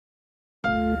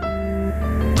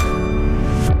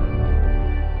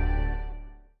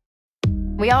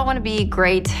We all want to be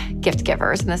great gift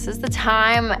givers, and this is the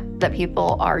time that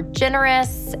people are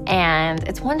generous, and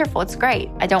it's wonderful. It's great.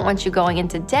 I don't want you going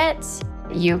into debt.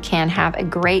 You can have a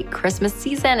great Christmas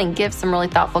season and give some really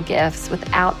thoughtful gifts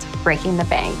without breaking the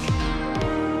bank.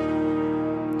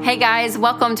 Hey guys,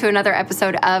 welcome to another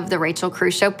episode of the Rachel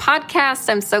Cruze Show podcast.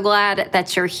 I'm so glad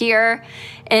that you're here.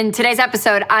 In today's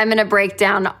episode, I'm going to break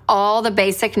down all the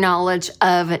basic knowledge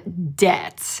of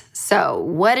debt. So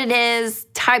what it is,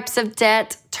 types of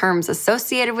debt, terms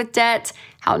associated with debt,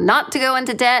 how not to go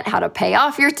into debt, how to pay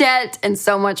off your debt, and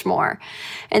so much more.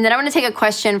 And then I'm going to take a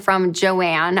question from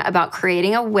Joanne about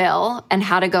creating a will and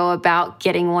how to go about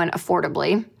getting one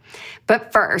affordably.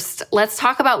 But first, let's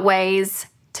talk about ways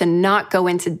to not go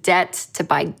into debt to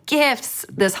buy gifts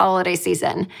this holiday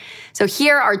season. So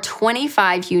here are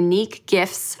 25 unique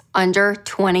gifts under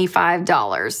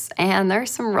 $25. And there's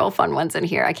some real fun ones in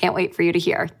here. I can't wait for you to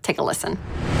hear. Take a listen.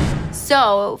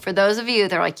 So for those of you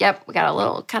that are like, yep, we got a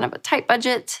little kind of a tight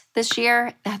budget this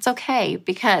year, that's okay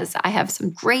because I have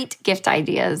some great gift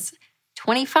ideas,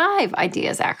 25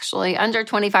 ideas actually, under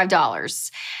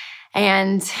 $25.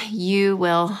 And you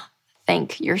will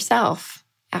thank yourself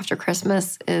after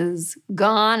Christmas is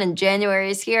gone and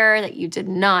January is here that you did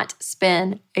not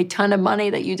spend a ton of money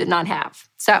that you did not have.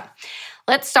 So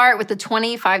let's start with the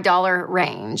 $25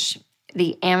 range.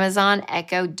 The Amazon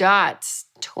Echo Dot,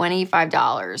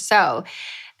 $25. So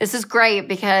this is great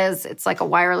because it's like a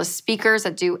wireless speakers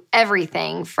that do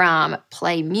everything from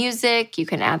play music. You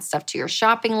can add stuff to your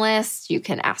shopping list. You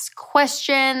can ask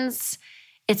questions.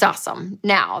 It's awesome.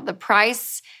 Now, the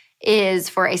price is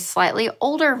for a slightly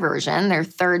older version, their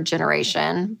third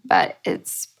generation, but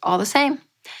it's all the same.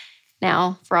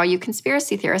 Now, for all you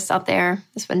conspiracy theorists out there,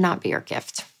 this would not be your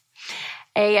gift.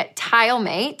 A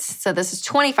TileMate, so this is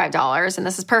 $25, and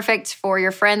this is perfect for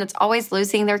your friend that's always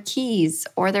losing their keys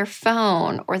or their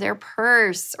phone or their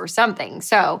purse or something.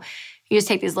 So you just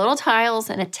take these little tiles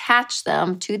and attach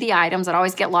them to the items that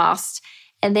always get lost,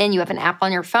 and then you have an app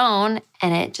on your phone,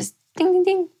 and it just ding, ding,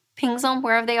 ding, pings them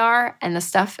wherever they are, and the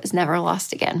stuff is never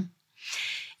lost again.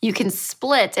 You can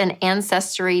split an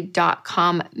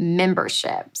Ancestry.com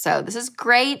membership. So this is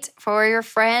great for your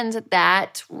friend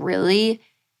that really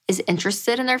is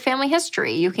interested in their family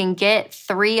history. You can get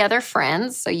 3 other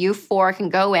friends, so you 4 can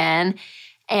go in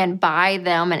and buy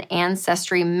them an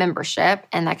Ancestry membership,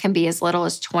 and that can be as little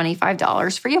as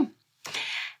 $25 for you.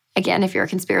 Again, if you're a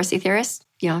conspiracy theorist,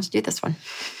 you don't have to do this one.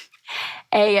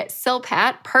 A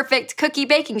Silpat Perfect Cookie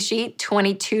Baking Sheet,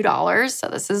 $22. So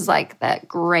this is like that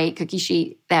great cookie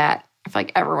sheet that I feel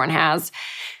like everyone has.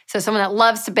 So someone that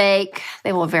loves to bake,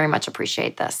 they will very much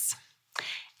appreciate this.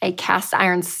 A cast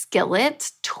iron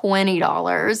skillet,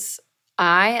 $20.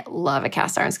 I love a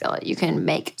cast iron skillet. You can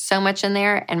make so much in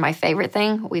there. And my favorite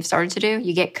thing we've started to do,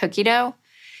 you get cookie dough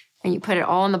and you put it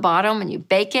all on the bottom and you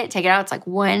bake it, take it out. It's like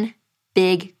one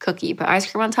big cookie. You put ice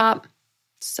cream on top.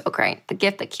 So great. The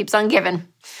gift that keeps on giving.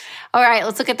 All right,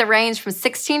 let's look at the range from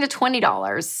 $16 to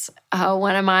 $20.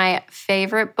 One of my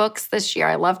favorite books this year,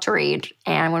 I love to read,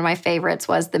 and one of my favorites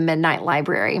was The Midnight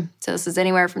Library. So this is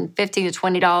anywhere from $15 to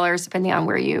 $20, depending on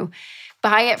where you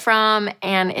buy it from,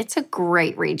 and it's a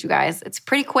great read, you guys. It's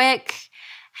pretty quick,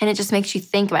 and it just makes you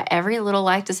think about every little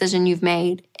life decision you've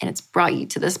made, and it's brought you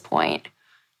to this point.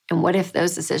 And what if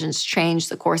those decisions change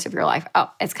the course of your life?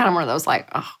 Oh, it's kind of one of those like,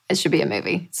 oh, it should be a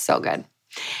movie. It's so good.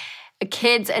 A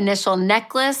kid's initial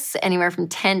necklace, anywhere from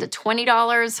 $10 to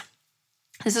 $20.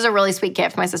 This is a really sweet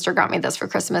gift. My sister got me this for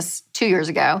Christmas 2 years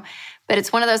ago. But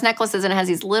it's one of those necklaces and it has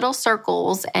these little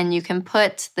circles and you can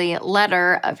put the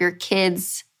letter of your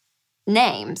kid's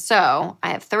name. So I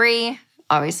have 3,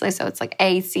 obviously. So it's like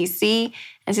ACC. And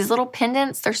it's these little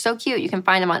pendants. They're so cute. You can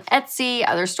find them on Etsy,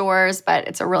 other stores, but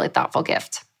it's a really thoughtful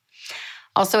gift.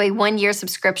 Also a 1-year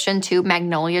subscription to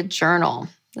Magnolia Journal.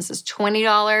 This is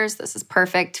 $20. This is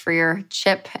perfect for your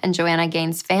Chip and Joanna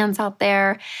Gaines fans out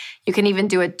there. You can even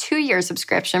do a 2-year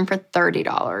subscription for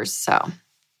 $30. So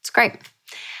it's great.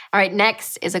 All right,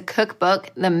 next is a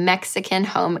cookbook, The Mexican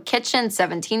Home Kitchen,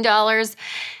 $17.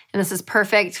 And this is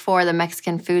perfect for the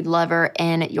Mexican food lover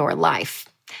in your life.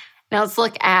 Now let's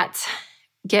look at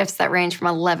gifts that range from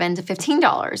 $11 to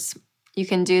 $15. You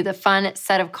can do the fun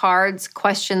set of cards,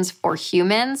 Questions for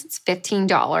Humans. It's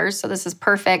 $15. So this is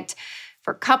perfect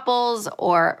for couples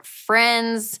or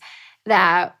friends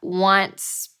that want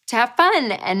to have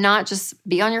fun and not just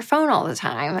be on your phone all the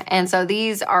time. And so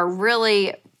these are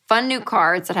really fun new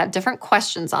cards that have different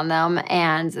questions on them.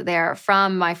 And they're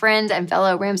from my friend and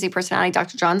fellow Ramsey personality,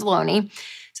 Dr. John Deloney.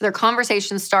 So they're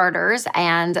conversation starters.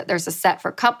 And there's a set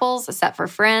for couples, a set for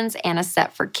friends, and a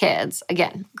set for kids.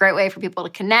 Again, great way for people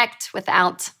to connect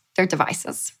without their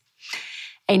devices.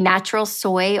 A natural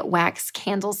soy wax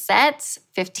candle set,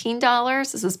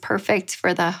 $15. This is perfect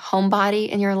for the homebody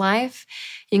in your life.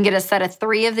 You can get a set of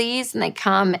 3 of these, and they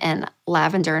come in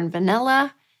lavender and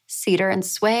vanilla, cedar and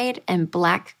suede, and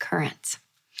black currant.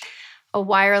 A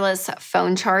wireless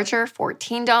phone charger,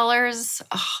 $14.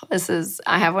 Oh,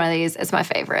 I have one of these. It's my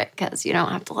favorite because you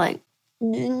don't have to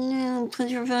put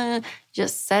your phone,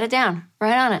 just set it down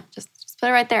right on it. Just put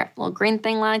it right there. The little green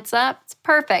thing lights up. It's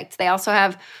perfect. They also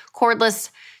have cordless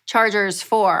chargers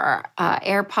for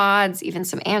AirPods, even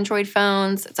some Android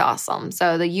phones. It's awesome.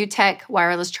 So the UTech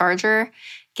wireless charger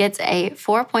gets a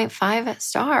 4.5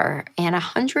 star and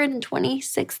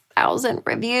 126,000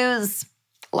 reviews.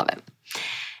 Love it.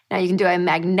 Now you can do a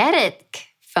magnetic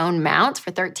phone mount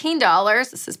for $13.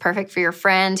 This is perfect for your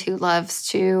friend who loves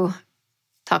to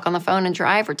talk on the phone and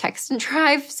drive or text and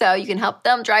drive. So you can help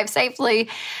them drive safely,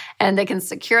 and they can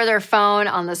secure their phone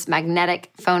on this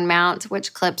magnetic phone mount,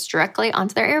 which clips directly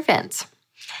onto their air vent.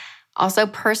 Also,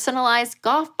 personalized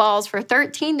golf balls for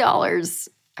 $13.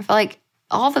 I feel like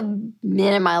all the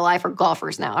men in my life are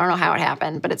golfers now. I don't know how it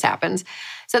happened, but it's happened.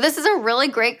 So this is a really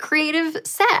great creative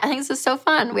set. I think this is so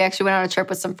fun. We actually went on a trip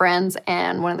with some friends,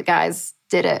 and one of the guys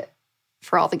did it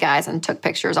for all the guys and took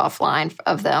pictures offline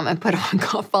of them and put on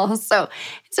golf balls. So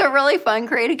it's a really fun,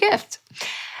 creative gift.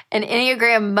 An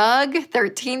Enneagram mug,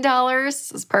 $13.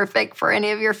 This is perfect for any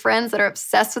of your friends that are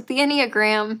obsessed with the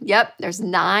Enneagram. Yep, there's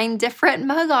 9 different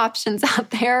mug options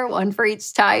out there, one for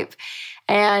each type.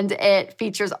 And it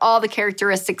features all the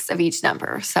characteristics of each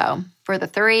number. So for the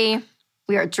 3,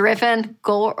 we are driven,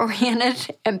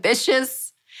 goal-oriented,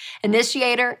 ambitious,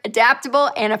 initiator,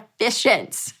 adaptable, and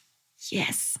efficient.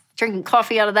 Yes. Drinking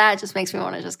coffee out of that just makes me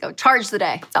want to just go charge the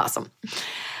day. It's awesome.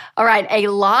 All right, a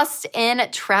Lost in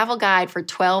travel guide for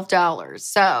 $12.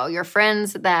 So your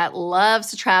friends that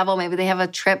loves to travel, maybe they have a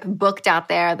trip booked out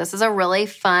there. This is a really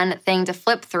fun thing to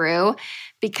flip through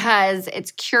because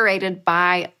it's curated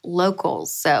by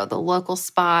locals. So the local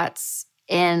spots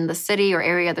in the city or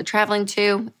area they're traveling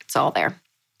to, it's all there.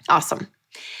 Awesome.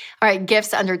 All right,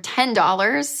 gifts under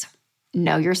 $10.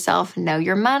 Know yourself, know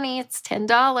your money. It's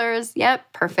 $10.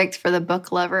 Yep, perfect for the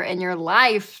book lover in your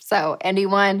life. So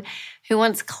anyone who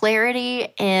wants clarity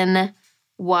in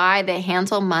why they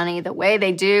handle money the way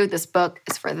they do, this book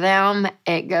is for them.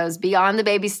 It goes beyond the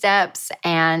baby steps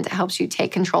and helps you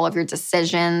take control of your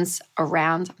decisions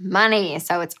around money.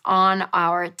 So it's on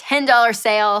our $10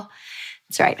 sale.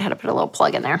 That's right, I had to put a little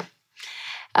plug in there.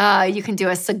 You can do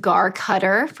a cigar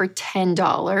cutter for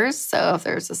 $10. So if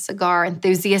there's a cigar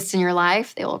enthusiast in your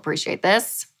life, they will appreciate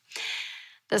this.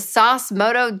 The Sauce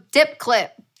Moto Dip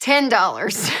Clip,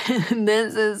 $10.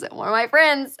 This is one of my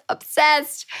friends,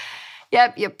 obsessed.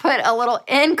 Yep, you put a little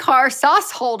in-car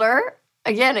sauce holder.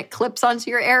 Again, it clips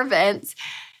onto your air vents.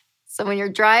 So when you're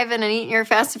driving and eating your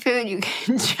fast food, you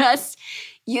can just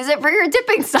use it for your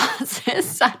dipping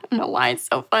sauces. I don't know why it's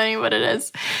so funny, but it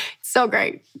is. It's so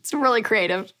great. It's really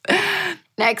creative.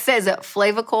 Next is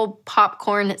Flavorful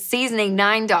Popcorn Seasoning,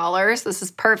 $9. This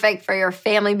is perfect for your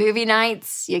family movie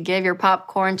nights. You give your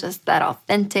popcorn just that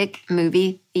authentic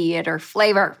movie theater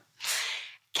flavor.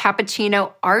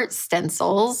 Cappuccino Art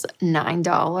Stencils,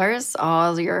 $9.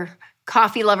 All your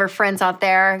coffee lover friends out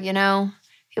there, you know,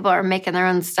 people are making their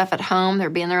own stuff at home. They're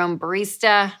being their own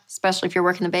barista, especially if you're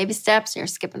working the baby steps and you're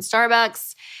skipping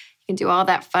Starbucks. You can do all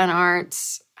that fun art.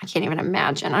 I can't even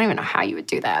imagine. I don't even know how you would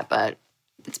do that, but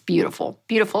it's beautiful.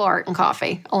 Beautiful art and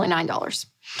coffee, only $9.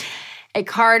 A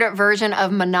card version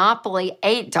of Monopoly,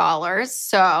 $8.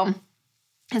 So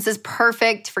this is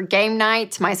perfect for game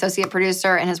night. My associate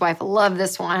producer and his wife love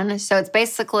this one. So it's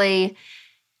basically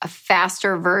a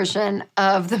faster version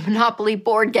of the Monopoly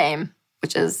board game,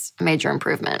 which is a major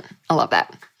improvement. I love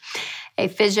that. A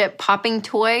fidget popping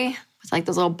toy with like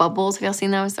those little bubbles. Have y'all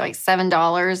seen those? They're like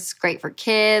 $7. Great for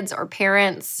kids or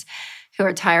parents who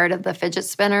are tired of the fidget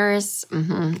spinners.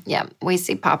 Yeah, we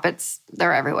see poppets.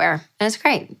 They're everywhere. And it's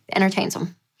great. It entertains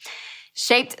them.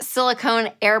 Shaped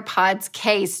silicone AirPods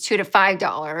case, $2 to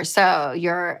 $5. So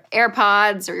your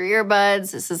AirPods or your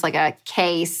earbuds, this is like a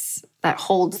case that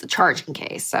holds the charging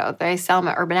case. So they sell them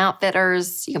at Urban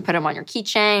Outfitters. You can put them on your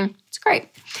keychain. It's great.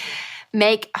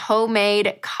 Make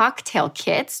homemade cocktail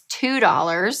kits,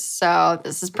 $2. So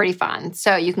this is pretty fun.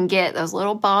 So you can get those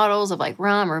little bottles of like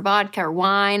rum or vodka or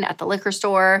wine at the liquor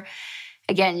store.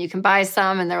 Again, you can buy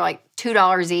some and they're like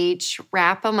 $2 each.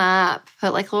 Wrap them up,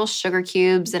 put like little sugar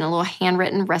cubes and a little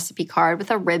handwritten recipe card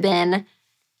with a ribbon.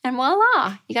 And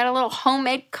voila, you got a little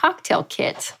homemade cocktail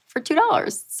kit for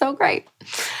 $2. So great.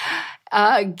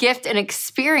 Gift an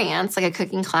experience like a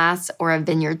cooking class or a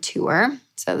vineyard tour.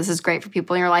 So this is great for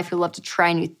people in your life who love to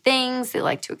try new things, they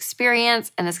like to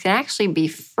experience, and this can actually be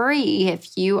free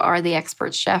if you are the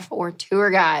expert chef or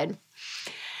tour guide.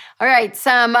 All right,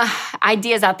 some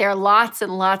ideas out there, lots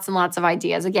and lots and lots of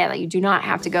ideas. Again, that you do not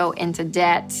have to go into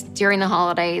debt during the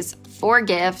holidays for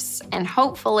gifts, and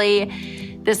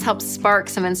hopefully this helps spark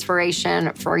some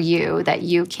inspiration for you that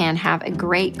you can have a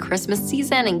great Christmas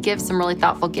season and give some really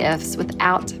thoughtful gifts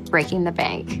without breaking the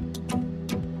bank.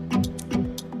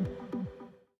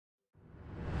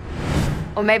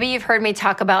 Well, maybe you've heard me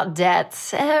talk about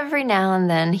debts every now and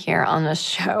then here on the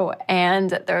show, and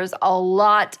there's a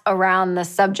lot around the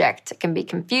subject. It can be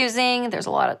confusing. There's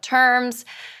a lot of terms.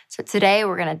 So today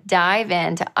we're going to dive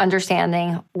into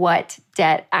understanding what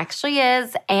debt actually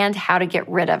is and how to get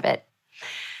rid of it.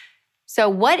 So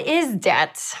what is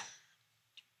debt?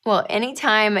 Well,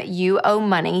 anytime you owe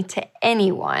money to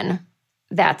anyone,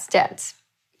 that's debt.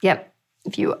 Yep.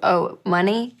 If you owe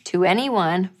money to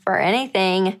anyone for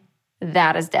anything,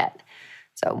 that is debt.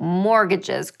 So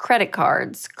mortgages, credit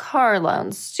cards, car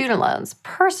loans, student loans,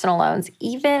 personal loans,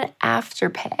 even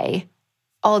Afterpay,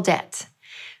 all debt.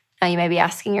 Now you may be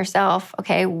asking yourself,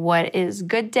 okay, what is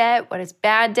good debt? What is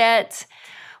bad debt?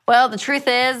 Well, the truth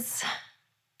is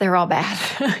they're all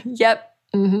bad. Yep.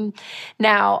 Mm-hmm.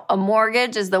 Now, a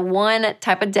mortgage is the one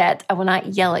type of debt I will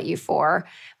not yell at you for.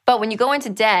 But when you go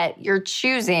into debt, you're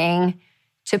choosing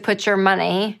to put your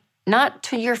money not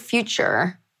to your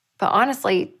future, but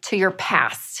honestly, to your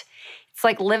past. It's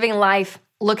like living life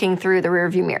looking through the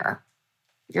rearview mirror.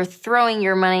 You're throwing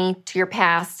your money to your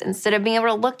past instead of being able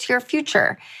to look to your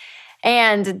future.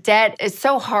 And debt is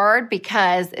so hard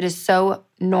because it is so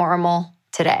normal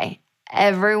today.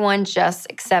 Everyone just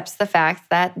accepts the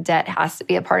fact that debt has to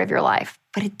be a part of your life,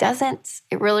 but it doesn't.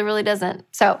 It really, really doesn't.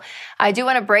 So I do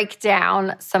want to break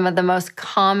down some of the most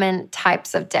common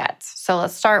types of debt. So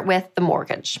let's start with the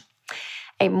mortgage.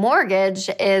 A mortgage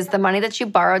is the money that you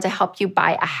borrow to help you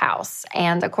buy a house.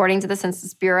 And according to the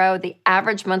Census Bureau, the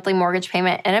average monthly mortgage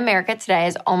payment in America today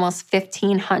is almost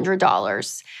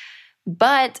 $1,500.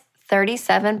 But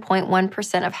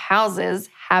 37.1% of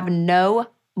houses have no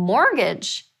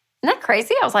mortgage. Isn't that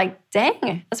crazy? I was like,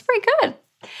 dang, that's pretty good.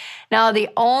 Now, the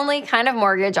only kind of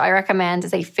mortgage I recommend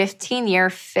is a 15-year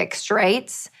fixed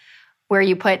rates where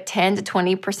you put 10 to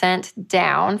 20%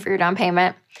 down for your down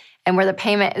payment, and where the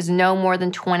payment is no more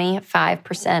than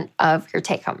 25% of your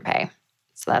take-home pay.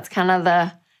 So that's kind of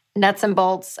the nuts and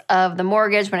bolts of the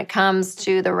mortgage when it comes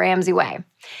to the Ramsey way.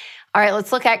 All right,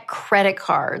 let's look at credit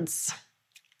cards.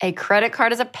 A credit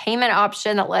card is a payment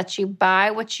option that lets you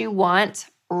buy what you want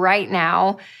right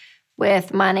now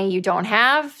with money you don't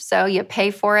have, so you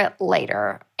pay for it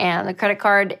later. And the credit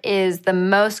card is the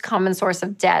most common source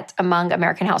of debt among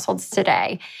American households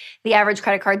today. The average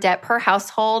credit card debt per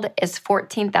household is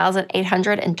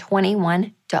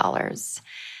 $14,821.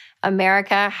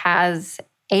 America has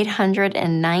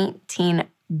 $819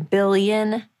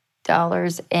 billion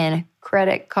in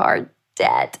credit card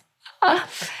debt.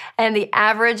 And the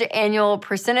average annual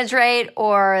percentage rate,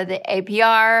 or the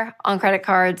APR, on credit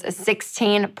cards is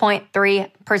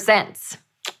 16.3%.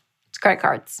 It's credit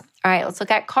cards. All right, let's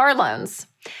look at car loans.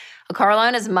 A car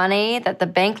loan is money that the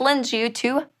bank lends you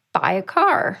to buy a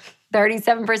car.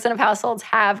 37% of households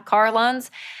have car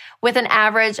loans, with an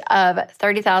average of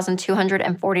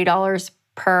 $30,240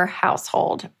 per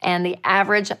household. And the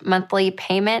average monthly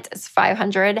payment is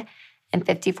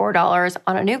 $554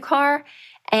 on a new car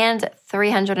and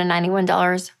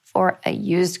 $391 for a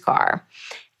used car.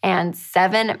 And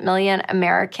 7 million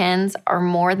Americans are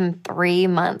more than 3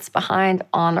 months behind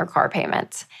on their car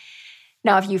payments.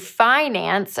 Now, if you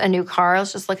finance a new car,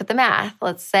 let's just look at the math.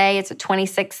 Let's say it's a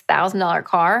 $26,000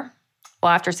 car.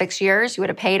 Well, after 6 years, you would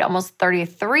have paid almost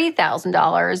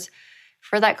 $33,000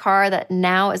 for that car that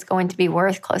now is going to be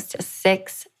worth close to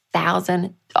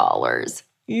 $6,000.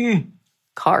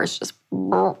 Cars just...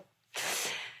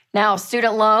 Now,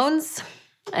 student loans,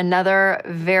 another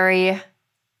very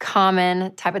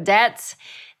common type of debt.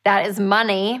 That is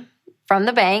money from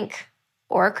the bank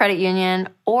or a credit union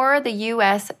or the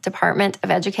U.S. Department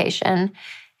of Education.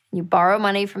 You borrow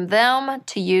money from them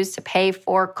to use to pay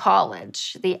for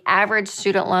college. The average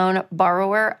student loan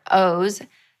borrower owes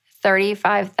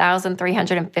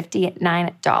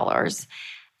 $35,359.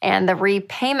 And the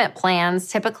repayment plans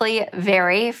typically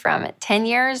vary from 10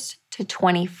 years to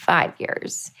 25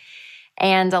 years.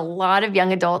 And a lot of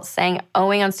young adults saying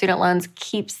owing on student loans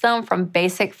keeps them from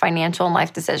basic financial and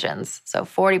life decisions. So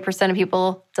 40% of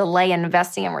people delay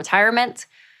investing in retirement,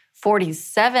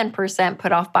 47%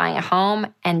 put off buying a home,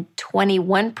 and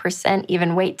 21%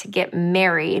 even wait to get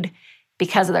married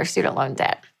because of their student loan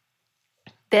debt.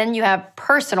 Then you have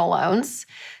personal loans.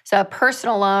 So a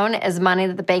personal loan is money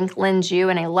that the bank lends you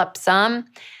in a lump sum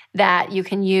that you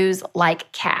can use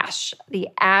like cash. The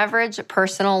average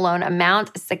personal loan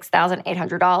amount is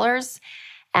 $6,800,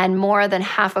 and more than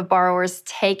half of borrowers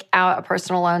take out a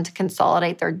personal loan to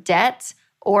consolidate their debt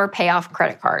or pay off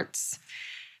credit cards.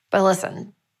 But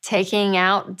listen, taking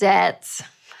out debt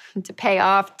to pay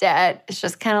off debt is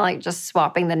just kind of like just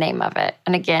swapping the name of it.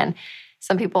 And again,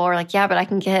 some people are like, yeah, but I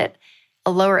can get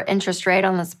a lower interest rate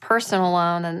on this personal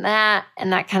loan than that.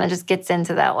 And that kind of just gets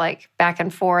into that like back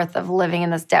and forth of living in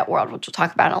this debt world, which we'll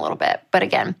talk about in a little bit. But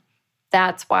again,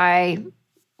 that's why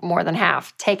more than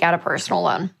half take out a personal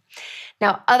loan.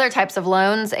 Now, other types of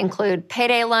loans include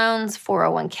payday loans,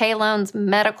 401k loans,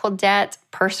 medical debt,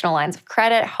 personal lines of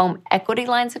credit, home equity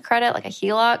lines of credit, like a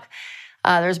HELOC.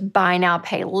 There's buy now,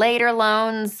 pay later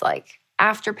loans, like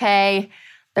Afterpay.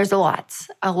 There's a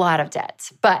lot of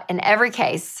debt. But in every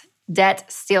case,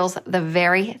 debt steals the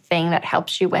very thing that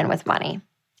helps you win with money,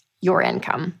 your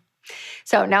income.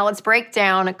 So now let's break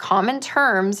down common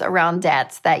terms around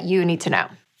debts that you need to know.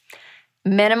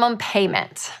 Minimum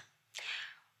payment.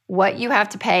 What you have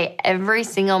to pay every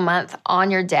single month on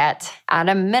your debt at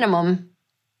a minimum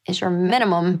is your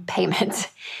minimum payment.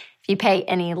 If you pay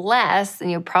any less, then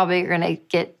you're probably going to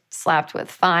get slapped with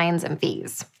fines and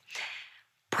fees.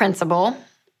 Principal.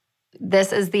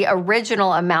 This is the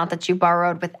original amount that you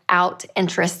borrowed without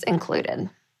interest included.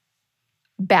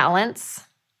 Balance.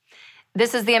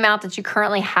 This is the amount that you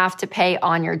currently have to pay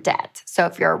on your debt. So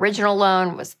if your original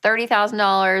loan was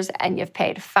 $30,000 and you've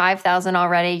paid $5,000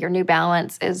 already, your new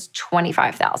balance is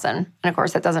 $25,000. And of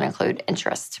course, that doesn't include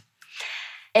interest.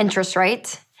 Interest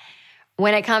rate.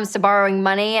 When it comes to borrowing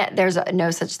money, there's no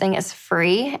such thing as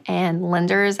free, and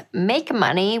lenders make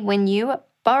money when you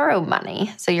borrow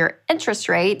money. So your interest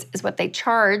rate is what they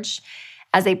charge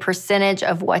as a percentage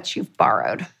of what you've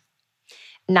borrowed.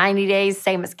 90 days,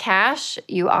 same as cash.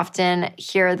 You often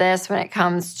hear this when it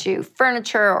comes to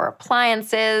furniture or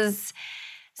appliances.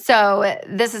 So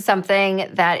this is something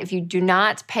that if you do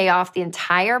not pay off the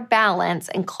entire balance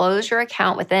and close your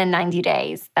account within 90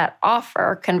 days, that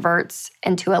offer converts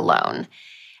into a loan.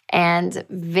 And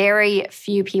very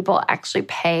few people actually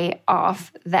pay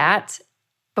off that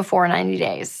before 90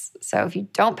 days. So if you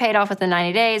don't pay it off within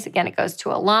 90 days, again, it goes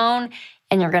to a loan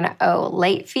and you're going to owe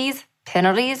late fees,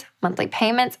 penalties, monthly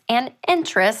payments, and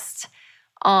interest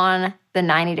on the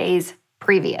 90 days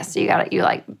previous. So you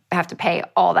have to pay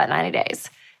all that 90 days.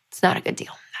 It's not a good deal.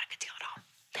 Not a good deal at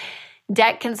all.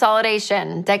 Debt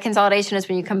consolidation. Debt consolidation is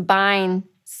when you combine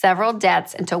several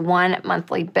debts into one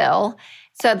monthly bill.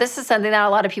 So this is something that a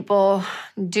lot of people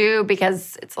do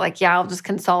because it's like, yeah, I'll just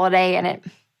consolidate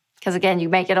because again, you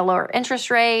may get a lower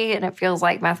interest rate and it feels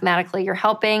like mathematically you're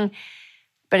helping.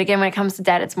 But again, when it comes to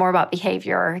debt, it's more about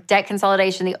behavior. Debt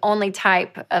consolidation, the only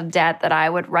type of debt that I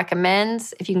would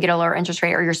recommend if you can get a lower interest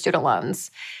rate are your student loans,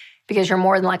 because you're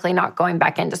more than likely not going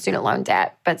back into student loan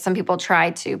debt. But some people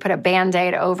try to put a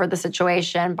Band-Aid over the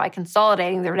situation by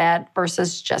consolidating their debt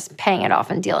versus just paying it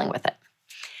off and dealing with it.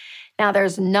 Now,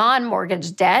 there's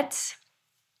non-mortgage debt.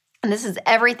 And this is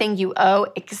everything you owe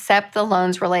except the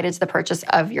loans related to the purchase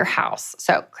of your house.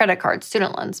 So credit cards,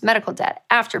 student loans, medical debt,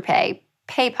 Afterpay,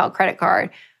 PayPal credit card,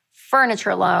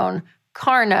 furniture loan,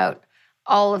 car note,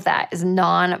 all of that is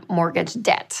non-mortgage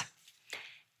debt.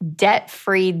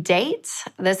 Debt-free date.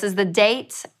 This is the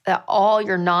date that all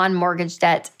your non-mortgage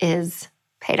debt is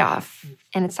paid off.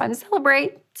 And it's time to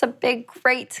celebrate. It's a big,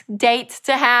 great date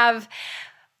to have.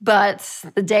 But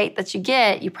the date that you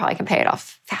get, you probably can pay it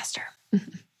off faster.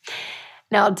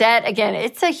 Now, debt, again,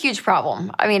 it's a huge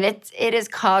problem. I mean, it has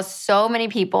caused so many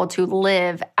people to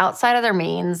live outside of their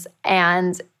means,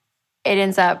 and you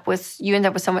end up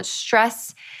with so much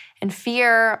stress and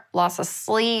fear, loss of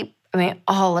sleep. I mean,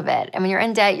 all of it. And when you're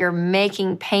in debt, you're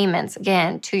making payments,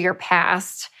 again, to your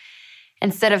past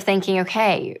instead of thinking,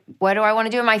 okay, what do I want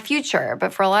to do in my future?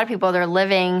 But for a lot of people, they're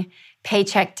living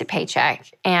paycheck to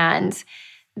paycheck. And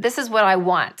this is what I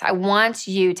want. I want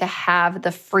you to have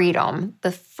the freedom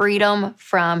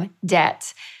from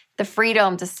debt, the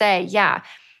freedom to say, yeah,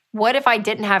 what if I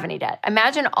didn't have any debt?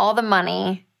 Imagine all the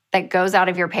money that goes out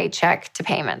of your paycheck to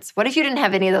payments. What if you didn't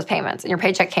have any of those payments and your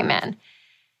paycheck came in?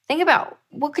 Think about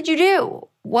what could you do?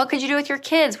 What could you do with your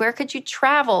kids? Where could you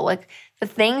travel? Like the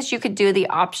things you could do, the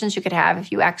options you could have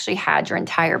if you actually had your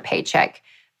entire paycheck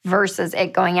versus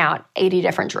it going out 80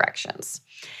 different directions.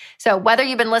 So whether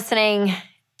you've been listening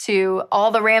to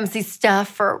all the Ramsey stuff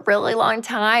for a really long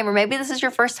time, or maybe this is your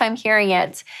first time hearing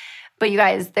it, but you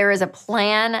guys, there is a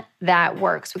plan that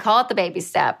works. We call it the baby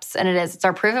steps, and it's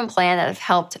our proven plan that have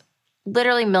helped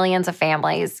literally millions of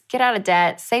families get out of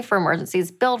debt, save for emergencies,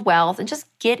 build wealth, and just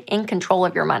get in control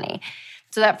of your money.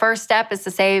 So that first step is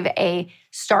to save a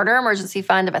starter emergency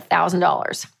fund of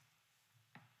 $1,000.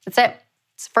 That's it.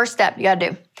 It's the first step you got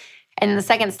to do. And the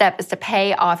second step is to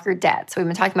pay off your debt. So we've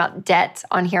been talking about debt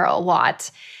on here a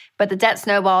lot. But the debt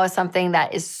snowball is something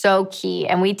that is so key.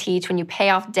 And we teach when you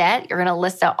pay off debt, you're going to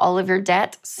list out all of your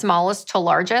debt, smallest to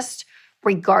largest,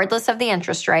 regardless of the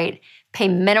interest rate, pay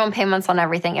minimum payments on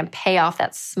everything, and pay off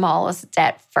that smallest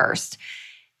debt first.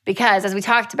 Because as we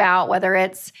talked about, whether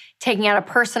it's taking out a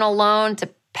personal loan to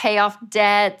pay off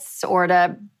debts or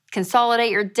to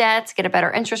consolidate your debts, get a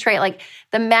better interest rate, like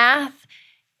the math,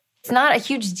 it's not a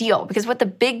huge deal. Because what the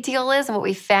big deal is and what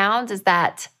we found is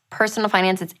that personal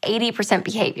finance, it's 80%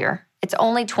 behavior. It's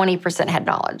only 20% head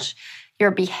knowledge.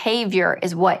 Your behavior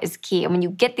is what is key. And when you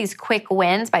get these quick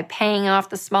wins by paying off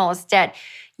the smallest debt,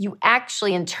 you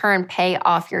actually in turn pay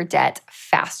off your debt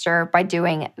faster by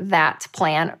doing that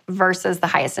plan versus the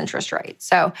highest interest rate.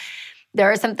 So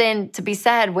there is something to be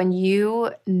said when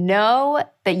you know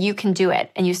that you can do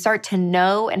it and you start to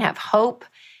know and have hope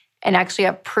and actually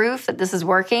have proof that this is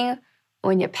working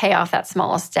when you pay off that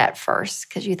smallest debt first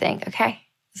because you think, okay,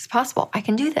 this is possible. I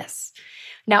can do this.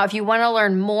 Now, if you want to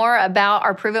learn more about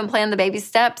our proven plan, the baby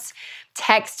steps,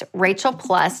 text Rachel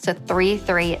Plus to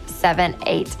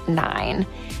 33789.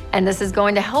 And this is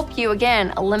going to help you,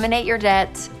 again, eliminate your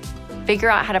debt, figure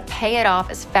out how to pay it off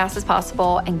as fast as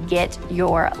possible, and get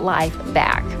your life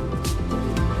back.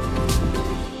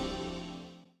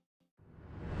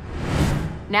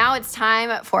 Now it's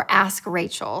time for Ask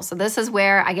Rachel. So this is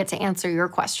where I get to answer your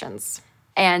questions.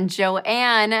 And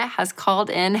Joanne has called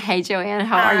in. Hey, Joanne,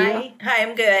 how are you? Hi,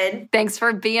 I'm good. Thanks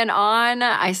for being on.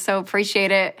 I so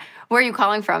appreciate it. Where are you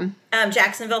calling from?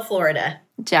 Jacksonville, Florida.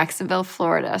 Jacksonville,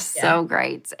 Florida. So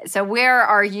great. So where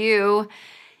are you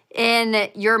in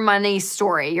your money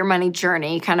story, your money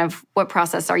journey? Kind of what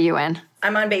process are you in?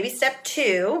 I'm on baby step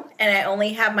 2, and I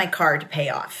only have my car to pay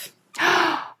off.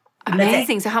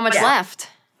 Amazing. So how much left?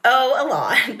 Oh, a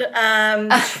lot.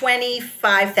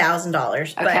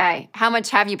 $25,000. Okay. How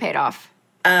much have you paid off?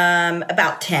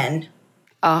 About 10.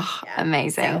 Oh,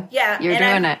 amazing. So, You're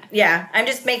doing it. Yeah. I'm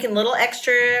just making little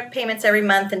extra payments every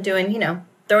month and doing,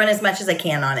 throwing as much as I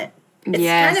can on it.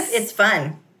 It's it's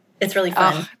fun. It's really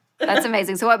fun. Oh, that's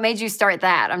amazing. So what made you start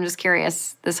that? I'm just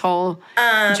curious, this whole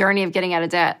journey of getting out of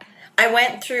debt. I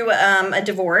went through a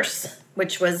divorce,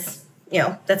 which was,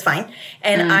 that's fine.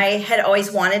 And I had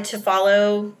always wanted to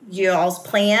follow y'all's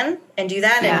plan and do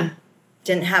that. Yeah. And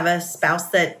didn't have a spouse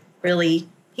that really,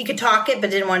 he could talk it,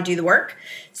 but didn't want to do the work.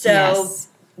 So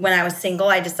when I was single,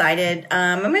 I decided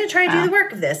I'm going to try to do the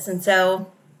work of this. And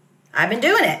so I've been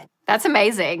doing it. That's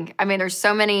amazing. I mean, there's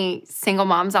so many single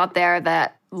moms out there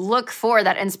that look for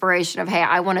that inspiration of, hey,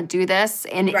 I want to do this.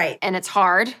 And it's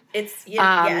hard. It's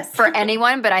yes. For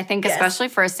anyone, but I think especially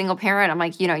for a single parent, I'm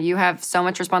like, you have so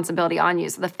much responsibility on you.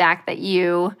 So the fact that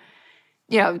you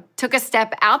took a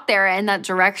step out there in that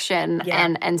direction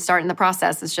and starting the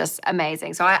process is just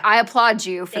amazing. So I applaud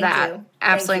you for that.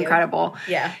 Absolutely incredible.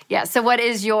 Yeah. Yeah. So what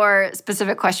is your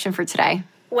specific question for today?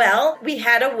 Well, we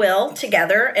had a will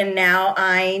together, and now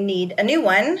I need a new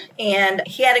one. And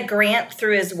he had a grant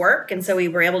through his work, and so we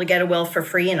were able to get a will for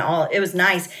free and all. It was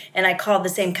nice. And I called the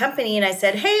same company, and I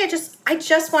said, hey, I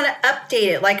just want to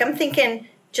update it. Like, I'm thinking,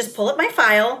 just pull up my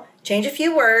file, change a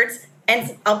few words,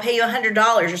 and I'll pay you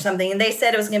 $100 or something. And they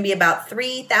said it was going to be about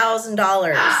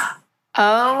 $3,000.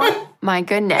 Oh, my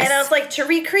goodness. And I was like, to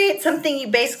recreate something you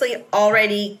basically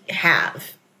already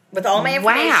have. With all my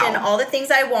information, all the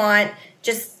things I want,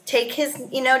 just take his,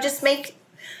 just make,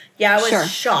 I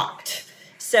was shocked.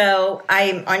 So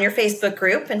I'm on your Facebook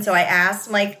group, and so I asked,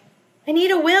 I'm like, I need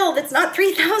a will that's not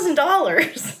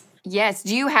 $3,000. Yes.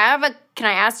 Can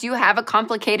I ask, do you have a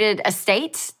complicated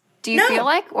estate? Do you feel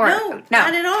like? Or no,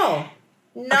 not at all.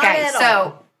 Not at all.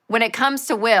 So when it comes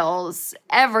to wills,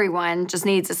 everyone just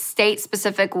needs a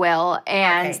state-specific will,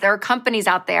 and there are companies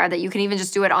out there that you can even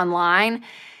just do it online.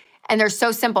 And they're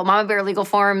so simple. Mama Bear Legal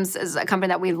Forms is a company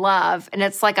that we love, and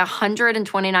it's like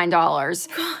 $129. Gosh.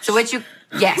 So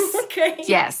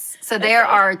yes. So there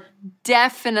are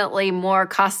definitely more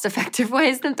cost-effective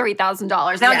ways than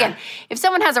 $3,000. Now, again, if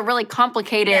someone has a really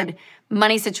complicated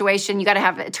money situation, you got to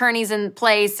have attorneys in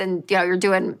place, and you're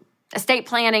doing estate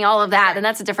planning, all of that, then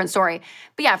that's a different story.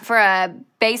 But for a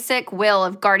basic will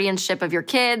of guardianship of your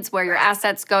kids, where your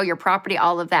assets go, your property,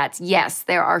 all of that, yes,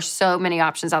 there are so many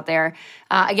options out there.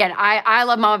 Again, I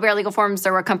love Mama Bear Legal Forms.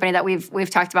 They're a company that we've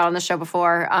talked about on the show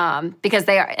before because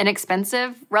they are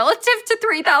inexpensive relative to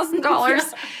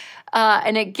 $3,000.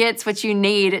 and it gets what you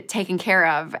need taken care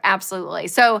of. Absolutely.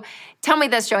 So tell me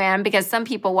this, Joanne, because some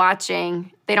people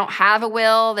watching, they don't have a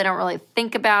will. They don't really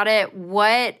think about it.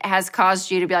 What has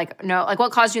caused you to be like, no, like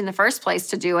what caused you in the first place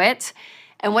to do it?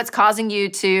 And what's causing you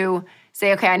to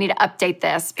say, okay, I need to update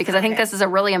this? Because I think this is a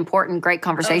really important, great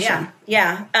conversation. Oh,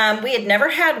 yeah. We had never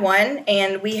had one,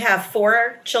 and we have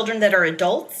 4 children that are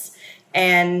adults.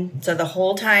 And so the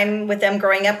whole time with them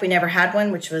growing up, we never had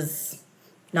one, which was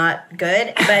not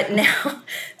good. But now,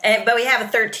 but we have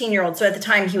a 13-year-old. So at the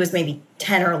time, he was maybe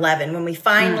 10 or 11. When we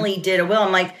finally did a will,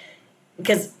 I'm like,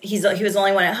 because he was the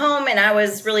only one at home, and I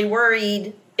was really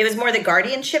worried. It was more the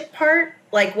guardianship part.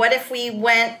 Like, what if we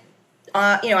went,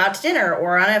 out to dinner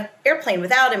or on an airplane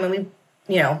without him, and we,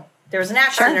 there was an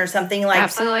accident or something. Like,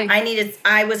 absolutely.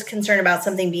 I was concerned about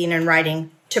something being in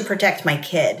writing to protect my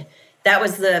kid. That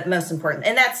was the most important.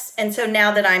 And so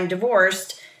now that I'm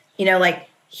divorced,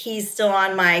 he's still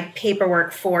on my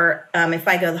paperwork for if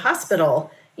I go to the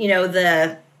hospital,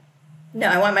 I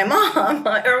want my mom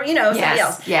or, somebody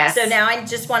else. Yes. So now I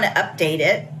just want to update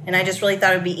it. And I just really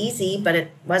thought it would be easy, but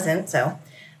it wasn't. So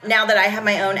now that I have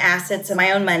my own assets and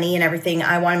my own money and everything,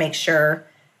 I want to make sure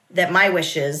that my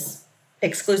wishes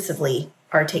exclusively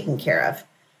are taken care of.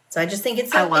 So I just think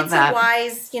it's a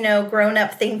wise,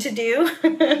 grown-up thing to do.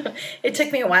 It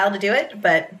took me a while to do it,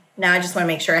 but now I just want to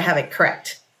make sure I have it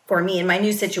correct for me in my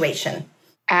new situation.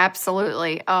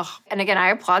 Absolutely. Oh, and again, I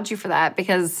applaud you for that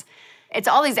because it's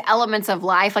all these elements of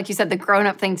life, like you said, the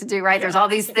grown-up thing to do, right? Yeah. There's all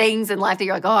these things in life that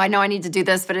you're like, oh, I know I need to do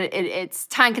this, but it's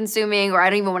time-consuming, or I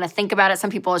don't even want to think about it. Some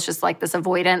people, it's just like this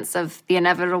avoidance of the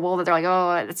inevitable that they're like,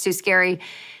 oh, it's too scary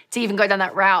to even go down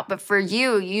that route. But for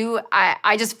you,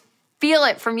 I just feel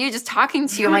it from you just talking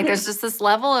to you. I'm like, there's just this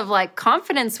level of like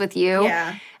confidence with you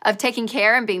of taking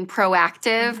care and being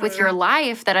proactive with your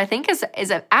life that I think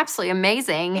is absolutely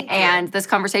amazing. And this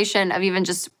conversation of even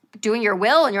just doing your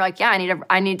will, and you're like, yeah,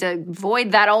 I need to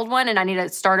void that old one and I need to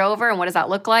start over. And what does that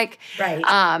look like?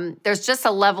 Right. There's just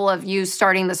a level of you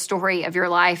starting the story of your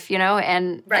life,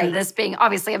 and this being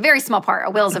obviously a very small part.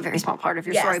 A will is a very small part of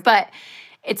your story, but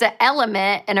it's an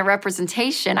element and a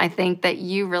representation, I think, that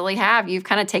you really have. You've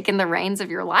kind of taken the reins of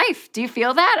your life. Do you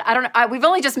feel that? I don't know. We've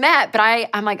only just met, but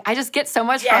I'm like, I just get so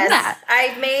much from that.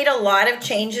 I've made a lot of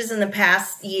changes in the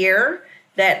past year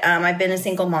that I've been a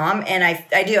single mom, and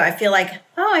I do. I feel like,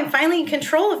 I'm finally in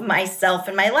control of myself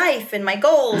and my life and my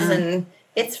goals, and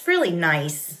it's really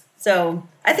nice. So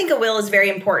I think a will is very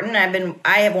important.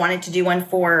 I have wanted to do one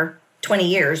for 20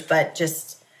 years, but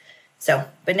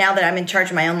but now that I'm in charge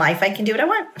of my own life, I can do what I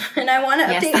want, and I want to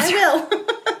update my will.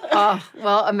 Oh,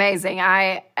 well, amazing.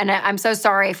 I'm so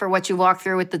sorry for what you walked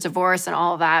through with the divorce and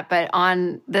all of that, but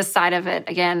on this side of it,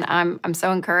 again, I'm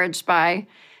so encouraged by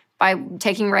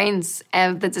taking reins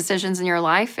of the decisions in your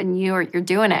life, and you're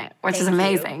doing it, which is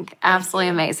amazing. Absolutely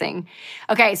amazing.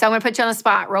 Okay, so I'm going to put you on the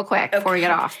spot real quick before we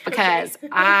get off, because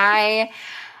I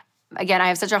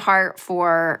have such a heart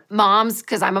for moms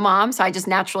because I'm a mom, so I just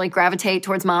naturally gravitate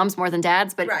towards moms more than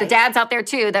dads. But the dads out there,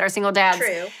 too, that are single dads.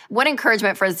 True. What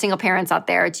encouragement for the single parents out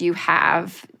there do you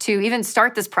have to even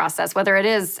start this process, whether it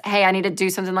is, hey, I need to do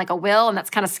something like a will, and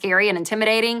that's kind of scary and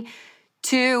intimidating,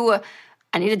 to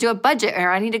I need to do a budget, or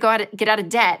I need to get out of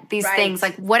debt, these things.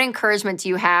 Like, what encouragement do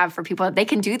you have for people that they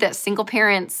can do this? Single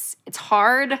parents, it's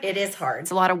hard. It is hard.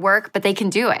 It's a lot of work, but they can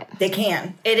do it. They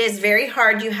can. It is very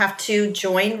hard. You have to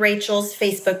join Rachel's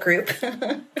Facebook group.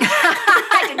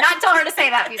 I did not tell her to say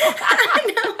that, people. I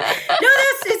know.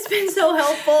 No, it's been so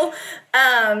helpful.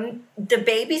 The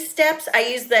baby steps, I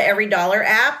use the Every Dollar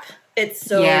app. It's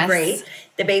so great.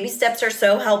 The baby steps are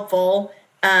so helpful.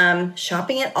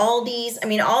 Shopping at Aldi's. I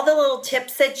mean, all the little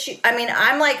tips that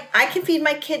I'm like, I can feed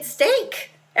my kids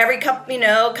steak every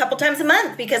couple times a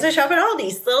month because I shop at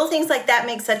Aldi's. Little things like that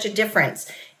make such a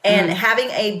difference. And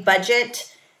having a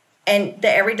budget and the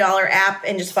Every Dollar app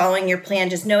and just following your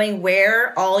plan, just knowing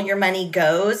where all your money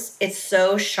goes, it's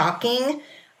so shocking.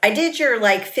 I did your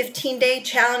 15-day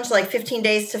challenge, 15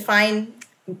 days to find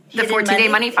the 14-day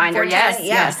money finder,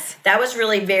 yes. That was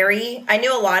really I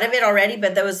knew a lot of it already,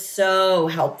 but that was so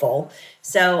helpful.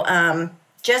 So I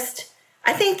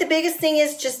think the biggest thing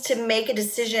is just to make a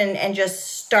decision and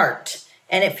just start.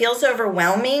 And it feels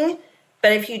overwhelming,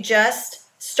 but if you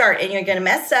just start, and you're going to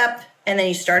mess up, and then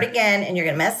you start again, and you're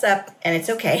going to mess up, and it's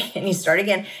okay, and you start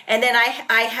again. And then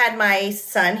I had my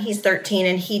son, he's 13,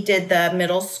 and he did the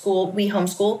middle school, we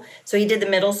homeschool, so he did the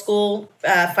middle school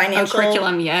financial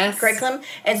curriculum.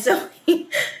 And so he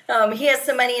has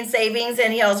some money in savings,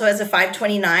 and he also has a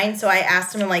 529. So I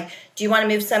asked him, I'm like, do you want to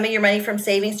move some of your money from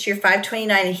savings to your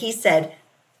 529? And he said,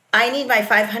 I need my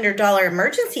 $500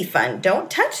 emergency fund.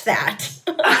 Don't touch that.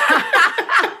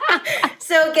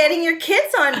 So about getting your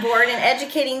kids on board and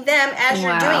educating them as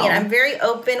you're doing it. I'm very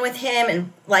open with him,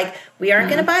 and like, we aren't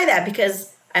going to buy that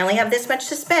because I only have this much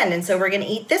to spend, and so we're going to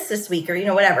eat this week,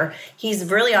 or, whatever. He's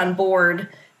really on board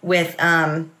with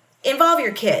involve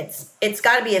your kids. It's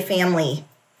got to be a family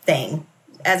thing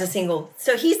as a single.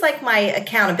 So he's like my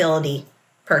accountability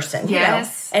person,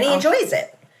 and he enjoys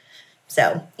it.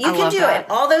 So you can do it.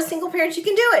 All those single parents, you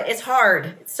can do it. It's hard.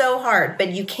 It's so hard, but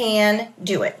you can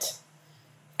do it.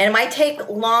 And it might take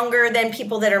longer than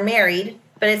people that are married,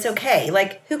 but it's okay.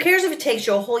 Like, who cares if it takes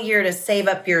you a whole year to save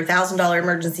up your $1,000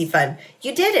 emergency fund?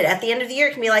 You did it. At the end of the year,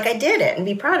 you can be like, I did it, and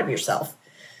be proud of yourself.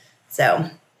 So,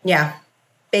 yeah,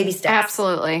 baby steps.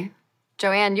 Absolutely.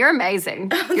 Joanne, you're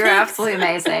amazing. You're absolutely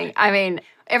amazing. I mean,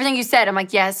 everything you said, I'm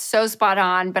like, yes, so spot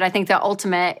on. But I think the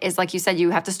ultimate is, like you said, you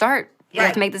have to start. You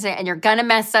have to make this, and you're going to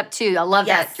mess up too. I love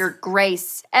that. Your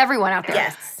grace. Everyone out there.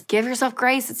 Yes. Give yourself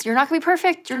grace. You're not going to be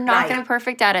perfect. You're not going to be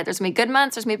perfect at it. There's going to be good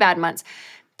months. There's going to be bad months.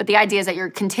 But the idea is that you're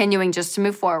continuing just to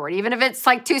move forward, even if it's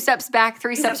like 2 steps back,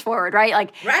 3 steps forward, right?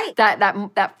 Like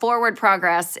that forward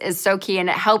progress is so key, and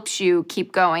it helps you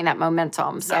keep going, that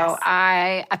momentum. So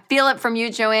I feel it from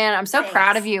you, Joanne. I'm so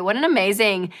proud of you. What an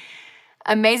amazing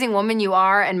woman you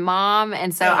are, and mom.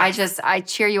 And so I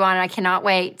cheer you on, and I cannot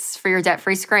wait for your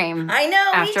debt-free scream. I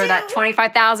know. After that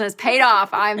 $25,000 is paid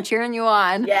off, I'm cheering you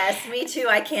on. Yes, me too.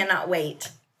 I cannot wait.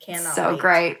 So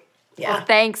great. Yeah. Well,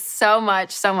 thanks so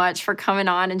much for coming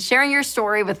on and sharing your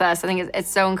story with us. I think it's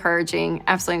so encouraging,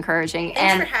 absolutely encouraging.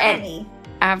 Thanks for having me.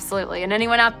 Absolutely. And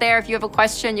anyone out there, if you have a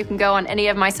question, you can go on any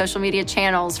of my social media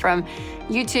channels, from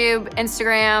YouTube,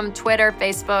 Instagram, Twitter,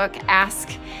 Facebook. Ask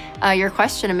your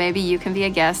question, and maybe you can be a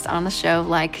guest on the show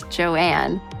like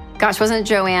Joanne. Gosh, wasn't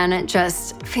Joanne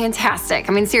just fantastic?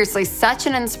 I mean, seriously, such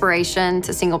an inspiration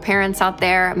to single parents out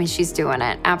there. I mean, she's doing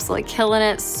it, absolutely killing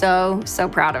it. So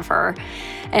proud of her.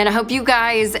 And I hope you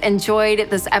guys enjoyed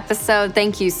this episode.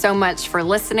 Thank you so much for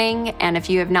listening. And if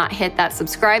you have not hit that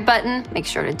subscribe button, make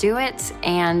sure to do it.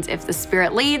 And if the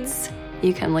Spirit leads,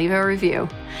 you can leave a review.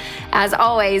 As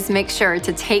always, make sure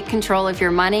to take control of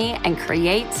your money and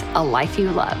create a life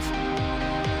you love.